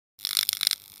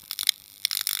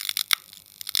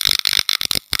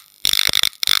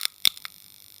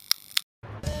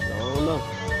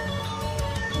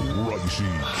Raisi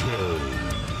K.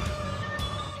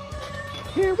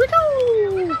 Here we go!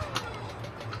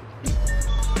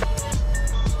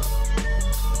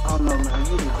 Oh no, man,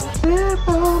 you go.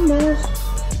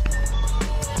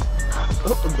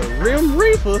 The Rim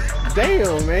Reapers?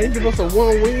 Damn, man. Give us a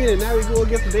 1 win and now we go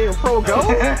against the damn Pro Gold?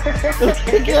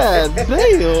 God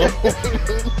damn.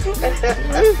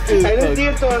 Hey, this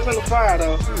did throw us in the fire,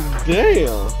 though. Damn.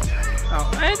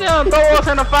 Oh, ain't gonna throw us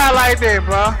in the fire like that,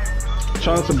 bro.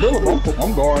 Chance of Bill,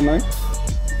 I'm going, man.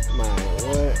 Man,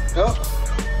 what? Oh.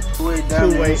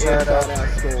 Two-way inside out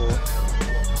score.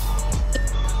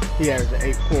 He averaged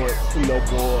 8 points, 2 no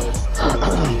boards,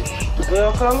 2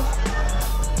 Well, fellas,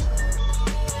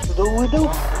 do what we do.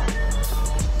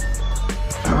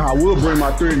 I will bring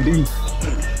my 3D.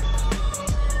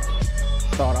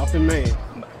 Start off in man.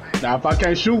 Now, if I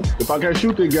can't shoot this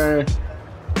game,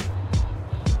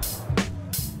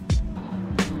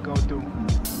 We go do.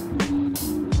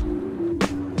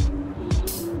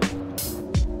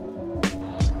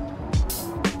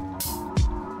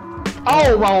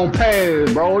 oh, wrong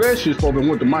pass, bro. That shit's supposed to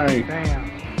went to main. Damn. I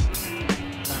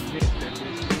missed that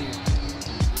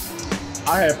bitch.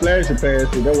 I had flashing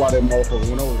passes. That's why that motherfucker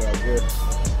went over there, I guess.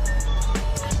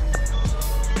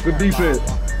 Good defense.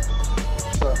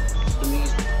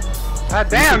 God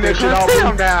damn, they couldn't see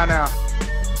him down now.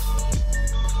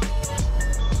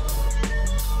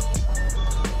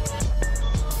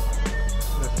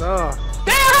 Yes, sir.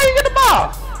 Damn, how you get the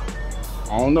ball?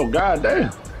 I don't know. God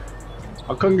damn.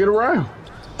 I couldn't get around.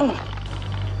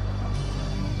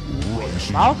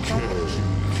 Raisi Mouth? K.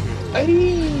 Hey,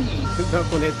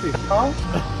 Dunk on that too. huh?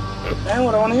 That ain't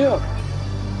what I want to hear.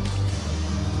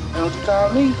 That's what you call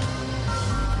me.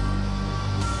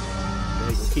 There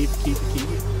you go. Keep it.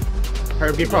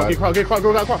 Herb, get across. Go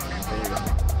across. There you go.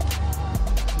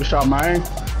 Good shot, man.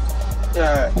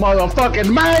 Yeah, Motherfucking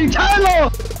man, Taylor!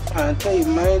 I tell you,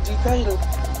 man, G Taylor.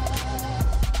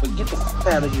 But get the fuck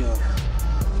out of here.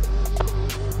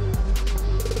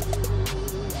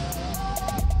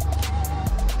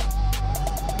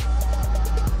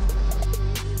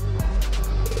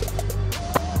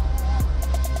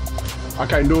 I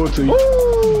can't do it to you.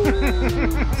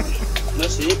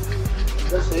 That's it.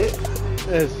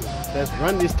 Let's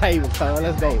run this table, pal.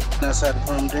 Let's go. That's how the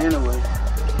perimeter anyway.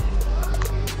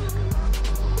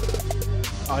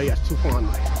 Oh, he got 2 fun.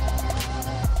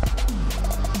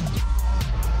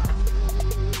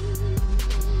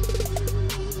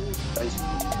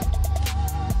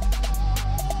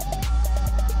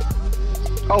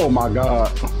 Oh my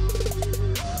god.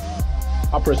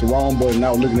 I pressed the wrong button.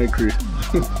 Now looking at Chris.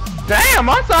 Damn,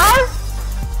 I'm sorry.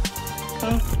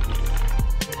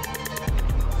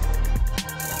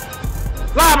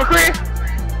 Lava, Chris.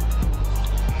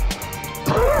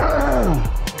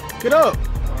 Get up.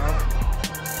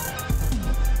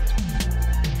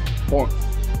 Point.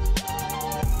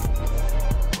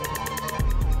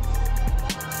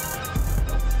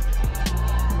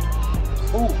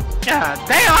 Ooh, God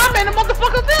damn, how many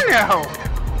motherfuckers in there, ho?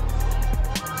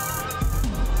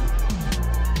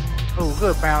 Oh,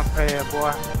 good bounce pad,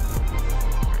 boy.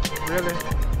 Really?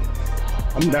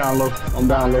 I'm down low. I'm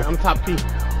top key.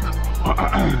 Oh,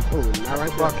 not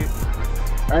right Bucket.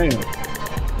 Damn.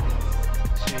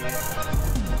 Shit.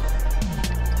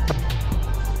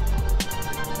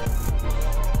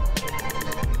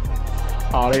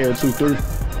 Oh, they had 2-3.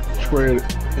 Spread it.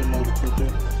 good move to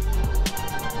 2-3.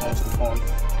 On to the corner.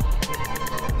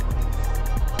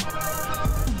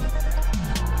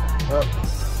 Up.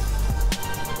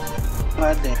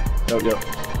 God damn. Yep.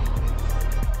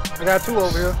 I got 2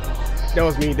 over here. That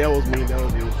was me.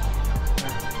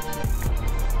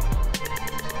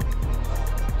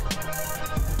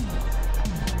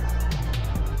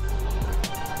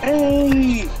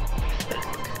 Hey!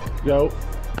 Yo.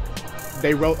 The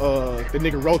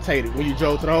nigga rotated when you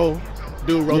drove to the hole.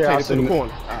 Dude rotated to the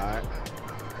corner. Alright.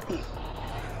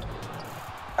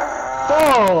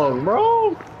 Fuck,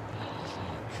 bro.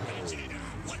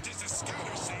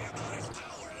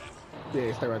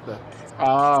 Yeah, stay right there.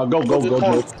 Go. Good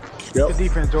Yep.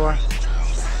 defense, Joy.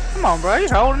 Come on, bro. You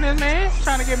holding this man?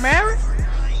 Trying to get married?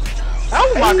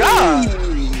 Oh my god.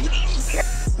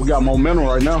 We got momentum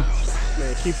right now.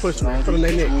 Man, keep pushing. Put on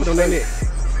that neck.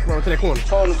 Run to that corner.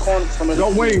 Fall in the corner. Go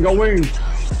wing.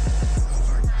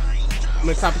 I'm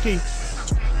at top of key.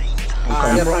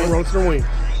 Okay. Run to the wing.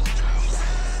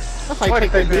 That's how you What take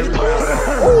if that they bitch. do?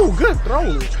 Ooh, good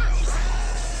throw.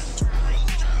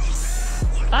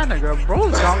 That nigga bro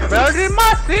dunk better than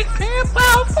my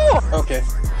 16-4. Okay.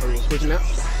 Oh, you switching out?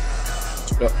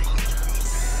 Yep.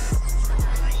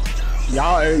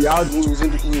 Y'all Moves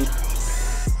in the field.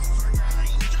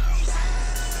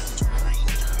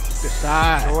 Good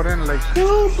Side. Jordan, like,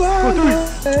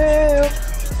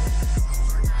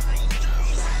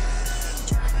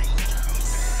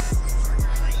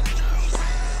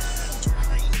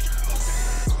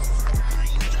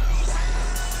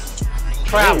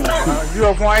 travel. You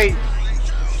up 1-8.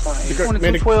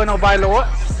 22-12, nobody Lord.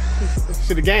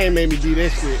 See, the game made me do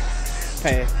that shit.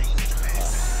 Pass.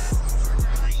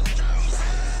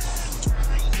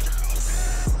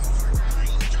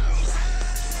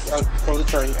 Throw the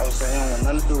tray. I was saying, I don't want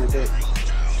nothing to do with that.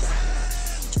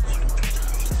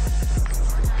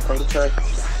 Throw the tray.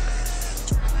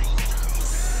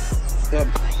 Yep.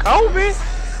 Kobe.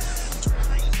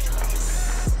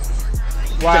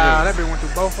 Wow, that bitch went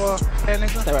through both of that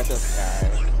nigga. Stay right there.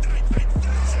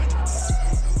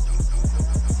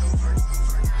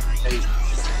 Hey.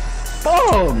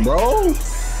 Fuck, bro.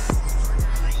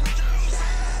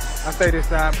 I stay this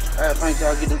side. Alright, thank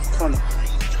y'all. Get this corner.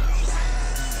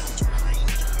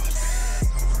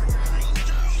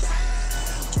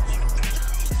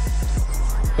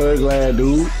 Ugly ass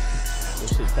dude.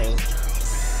 This shit Taylor.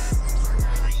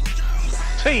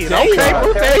 See it, Damn, okay,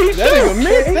 bro. That nigga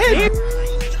missed that.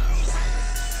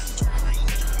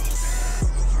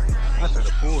 I should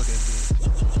have pulled that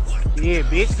bitch. Yeah,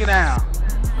 bitch, get down.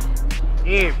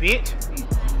 Yeah, bitch.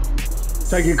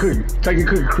 Take your cookie. Take your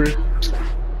cookie, Chris.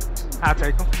 I'll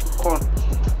take him. Corner.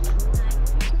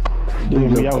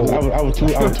 Dude, me, I was too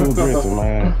aggressive,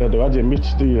 man. I just missed you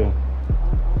still.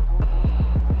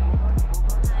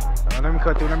 Let me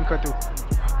cut through, let me cut through.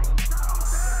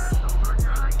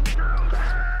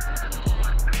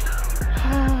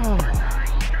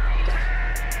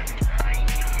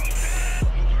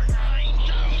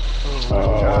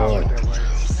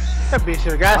 That bitch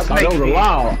should've got snake. That was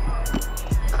allowed.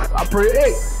 I pray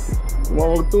 8.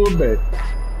 Walk through it back.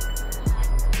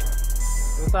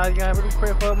 That's all you gotta really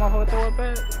pray for a motherfucker throw it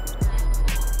back.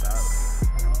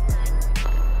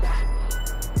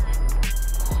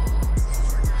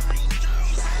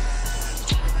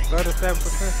 37%.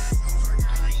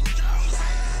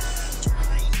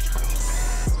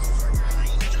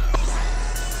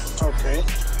 Okay.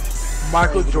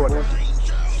 Michael Jordan.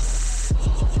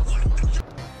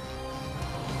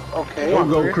 Okay. There you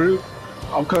go, Chris.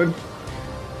 I'm cutting.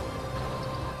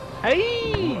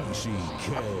 Hey! Raisi K.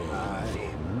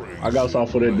 I got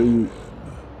something for that dude.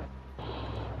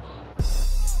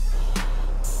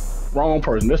 Wrong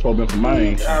person. This supposed to be for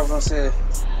mine. I was gonna say.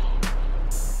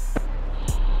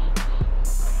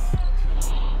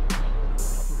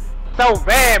 So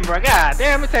bad, bro. God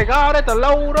damn, it take all that to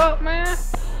load up, man.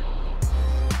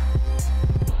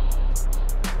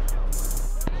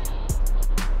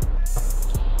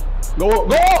 Go up,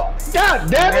 go up! God damn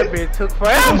That it! bitch took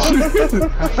forever.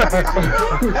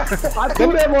 I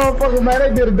threw that motherfucker, man.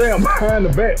 They did a damn behind the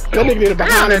back. That nigga did it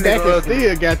behind the Damn, back that and nigga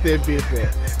still got that bitch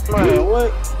back. Man,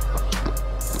 what?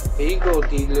 Here you go,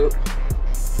 D-Lip.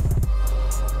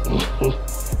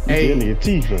 Hey. You your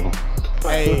teeth in.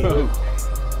 Hey.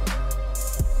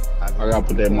 I gotta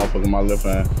put that motherfucker in my left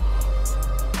hand.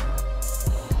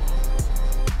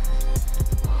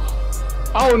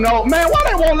 Oh no, man, why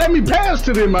they won't let me pass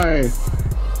to them, man?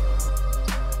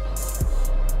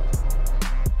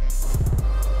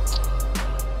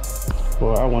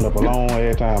 Boy, I went up a long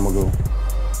ass time ago.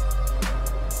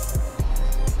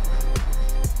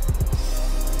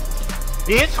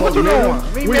 Bitch, what you doing?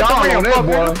 Me We and all the on real that,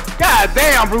 boy. fucker. God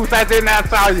damn, Bruce, I did not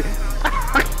saw you.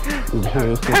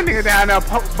 That nigga down there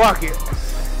bucket.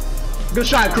 Good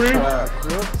shot, Creed.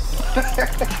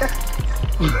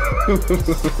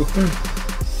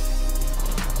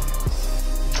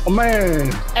 Oh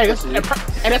man. Hey, that's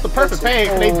a perfect pass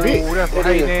because they big. Oh, that's some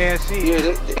hating ass shit.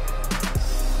 Yeah,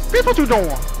 Bitch, what you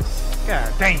doing?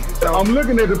 God damn. So, I'm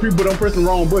looking at the people, but I'm pressing the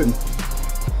wrong button.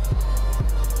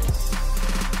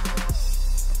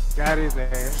 got his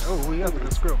ass. Oh, we up in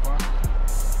the script, huh?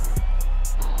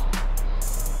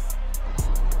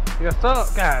 Yes,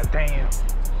 up. God damn.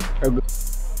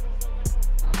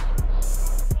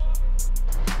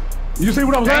 You see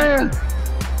what I'm saying?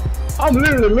 I'm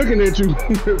literally looking at you,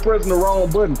 pressing the wrong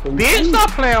button. Bitch,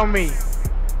 stop playing on me.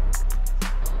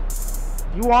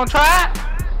 You wanna try it?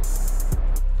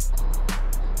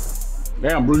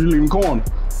 Damn, bro, you leaving corner.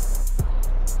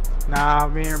 Nah,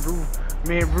 me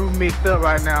and Brew mixed up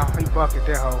right now. He bucket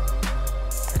that hoe.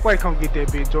 Wait, come get that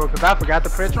bitch, Jordan, cause I forgot to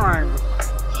press triangle.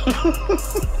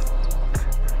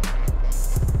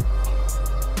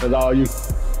 That's all you.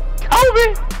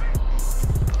 Kobe!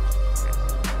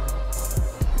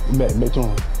 Back to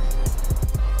him.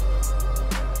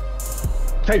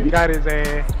 Take it. Got his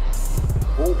ass.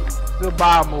 Ooh. Good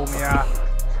ball movement, y'all.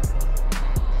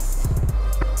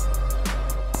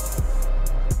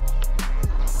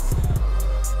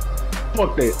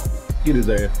 fuck that. Get his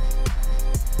ass.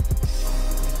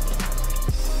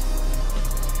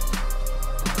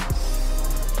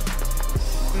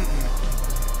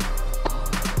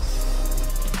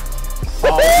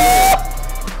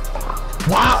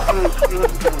 Wow!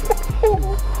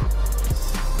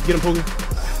 Get him, Poogie.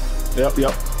 Yep,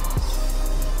 yep.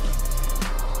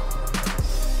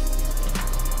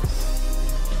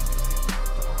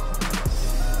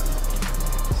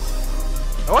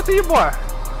 What to you, boy?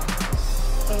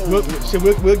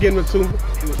 We'll get him too.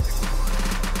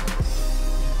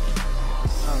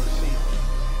 Oh shit.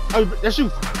 Oh, that's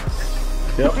you.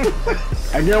 Yep.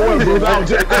 And get what, Bruce? I was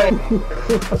just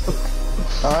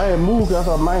I ain't moved. That's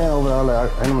a man over there.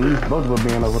 Like, I ain't gonna leave both of us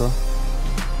being over there.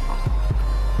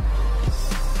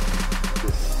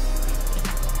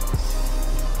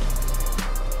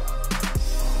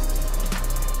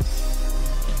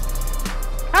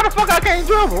 How the fuck I can't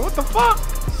dribble? What the fuck?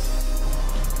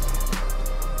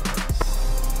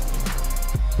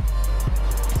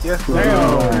 Yes,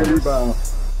 damn. Rebound.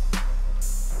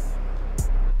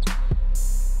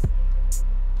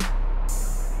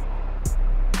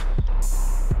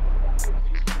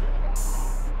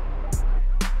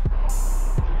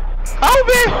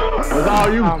 That's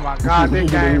all you. Oh my god, this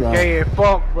game gay as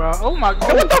fuck, bro. Oh my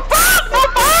god. What the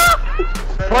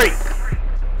fuck? Break.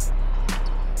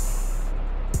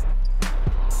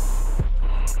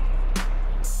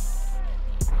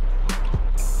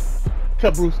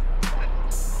 Cut, Bruce.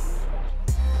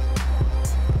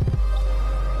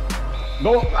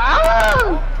 Go.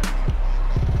 Ah!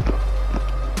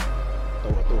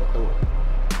 Throw it.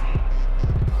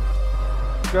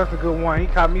 That's a good one. He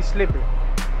caught me slipping.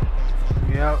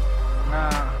 Yep.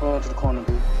 Nah. Go to the corner,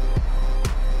 dude.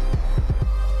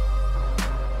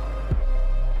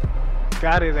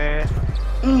 Got it, ass.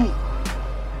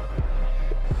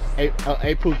 Hey,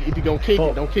 Pookie, if you gonna kick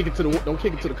it, don't kick it to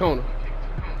the corner.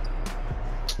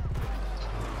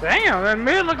 Damn, that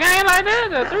middle of the game like that,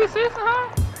 that 360, huh?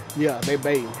 Yeah, they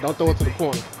bait. Don't throw it to the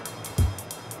corner.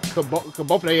 Cause both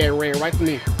of they had ran right to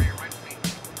me.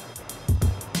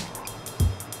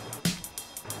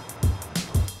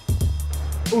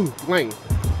 Ooh, Lane.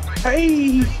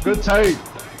 Hey, good take.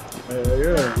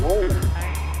 Yeah.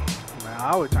 Man,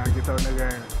 I was trying to get those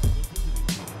nigga in.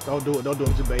 Don't do it.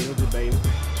 Just bait him.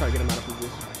 Try to get him out of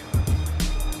position.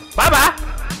 Bye bye.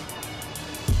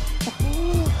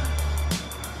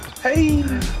 Hey!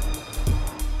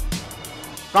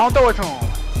 Don't throw it to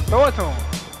him. Throw it to him.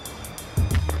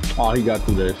 Oh, he got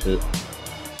through that shit.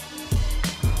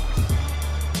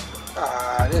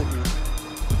 Ah, that's me.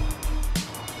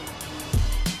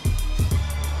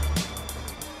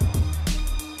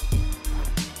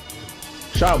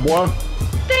 Shot, boy.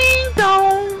 Ding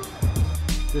dong.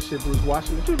 This shit, Bruce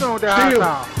Washington. What you doing with that hot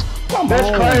song? Come That's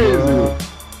on, crazy.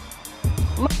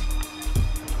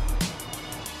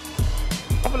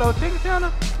 Buffalo chicken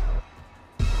tender?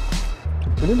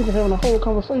 So this nigga having a whole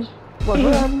conversation about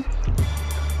driving.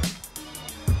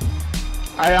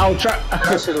 Hey, I'll try.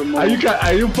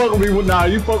 You fuck me with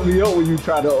you fuck me up when you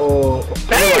try to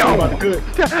damn! About to cook.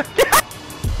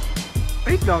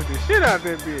 He dunked the shit out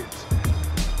that bitch.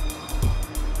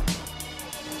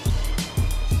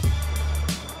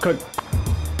 Cook.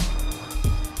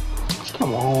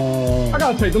 Come on. I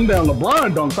gotta take them down.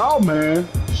 LeBron dunks out, man.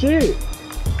 Shit.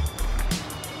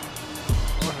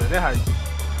 Okay, that how you...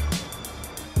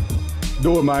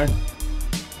 Do it, man.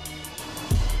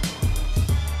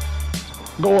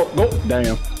 Go up, go.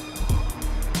 Damn.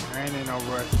 I ain't in no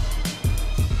rush.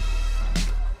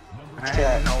 I ain't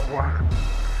in no rush.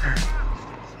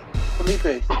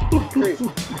 Felipe. Chris.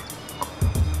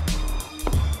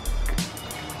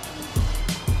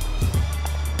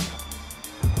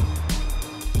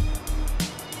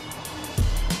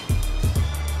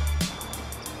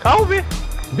 Kobe?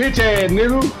 Bitch ass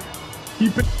nigga.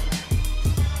 Keep it.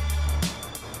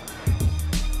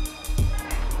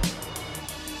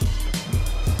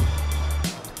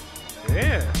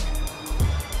 Yeah.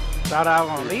 Thought I was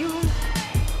gonna leave him?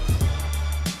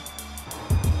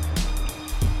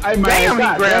 Hey man, damn, he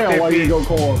grabbed that why bitch. you go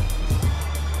call?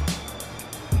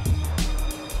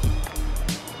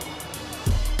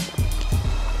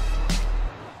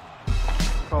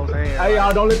 Hey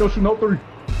y'all, don't let them shoot no three.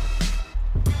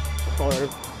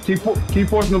 Keep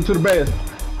forcing them to the basket.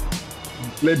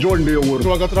 Let Jordan deal with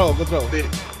them. Go throw.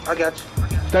 I got you.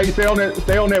 Stay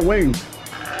on that wing.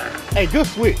 Hey, good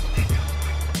switch.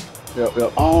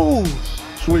 Yep. Oh,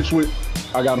 Switch.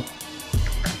 I got him.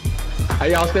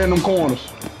 Hey y'all, stay in them corners.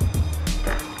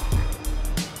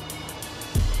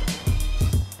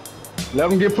 Let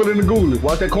them get put in the goolie.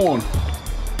 Watch that corner.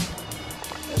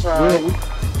 That's alright.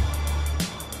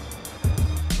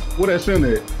 What that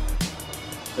center at?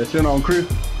 That center on Chris?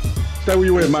 Stay where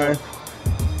you at, man.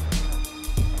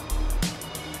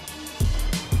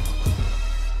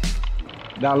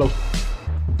 Down low.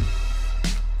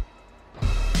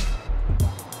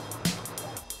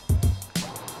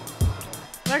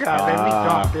 They gotta let me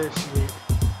dump that shit.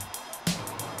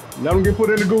 Let him get put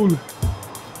in the goolie.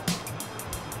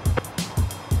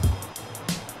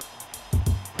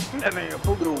 That nigga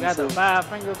Pookie got the 5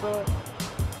 fingers up.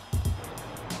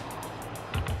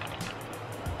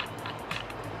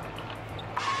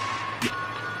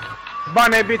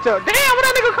 Burn that bitch up. Damn, where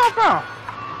that nigga come from?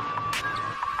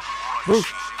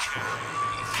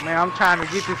 Man, I'm trying to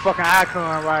get this fucking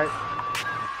icon right.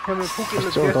 Him and Pookie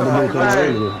look just the fucking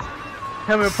same.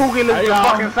 Him and Pookie look the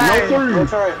fucking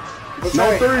same. No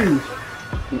threes.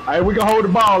 Hey, we can hold the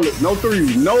ball. No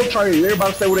threes. No trade.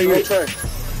 Everybody stay where they at.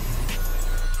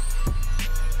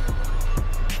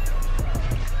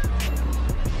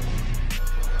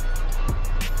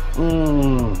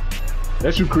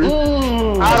 That's you, Chris.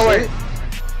 All the way.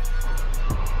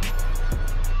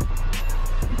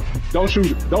 Don't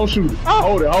shoot it. Don't shoot it. Oh.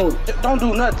 Hold it. Hold it. Don't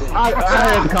do nothing. I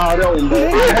had to call that one, bro. I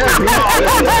had to call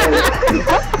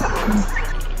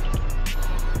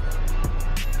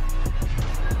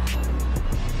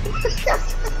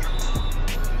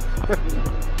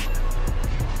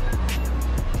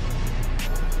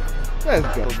that Let's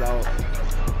go, dog.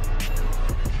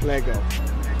 Let go.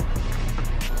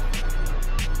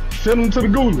 Send him to the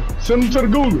goolie. Send him to the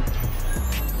goolie.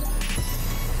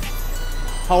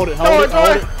 Hold it, hold it,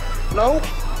 hold it. No.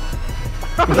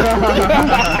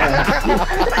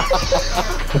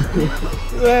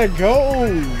 Let go.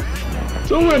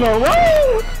 2 in a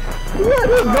row. What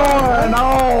is going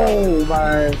on,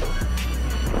 man?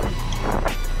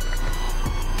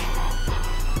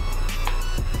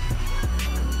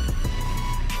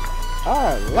 I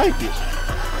like it.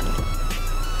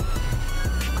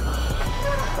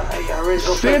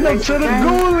 Send him to the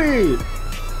goolie.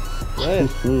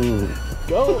 Let's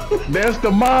go. That's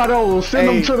the motto. Send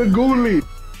him to the goolie.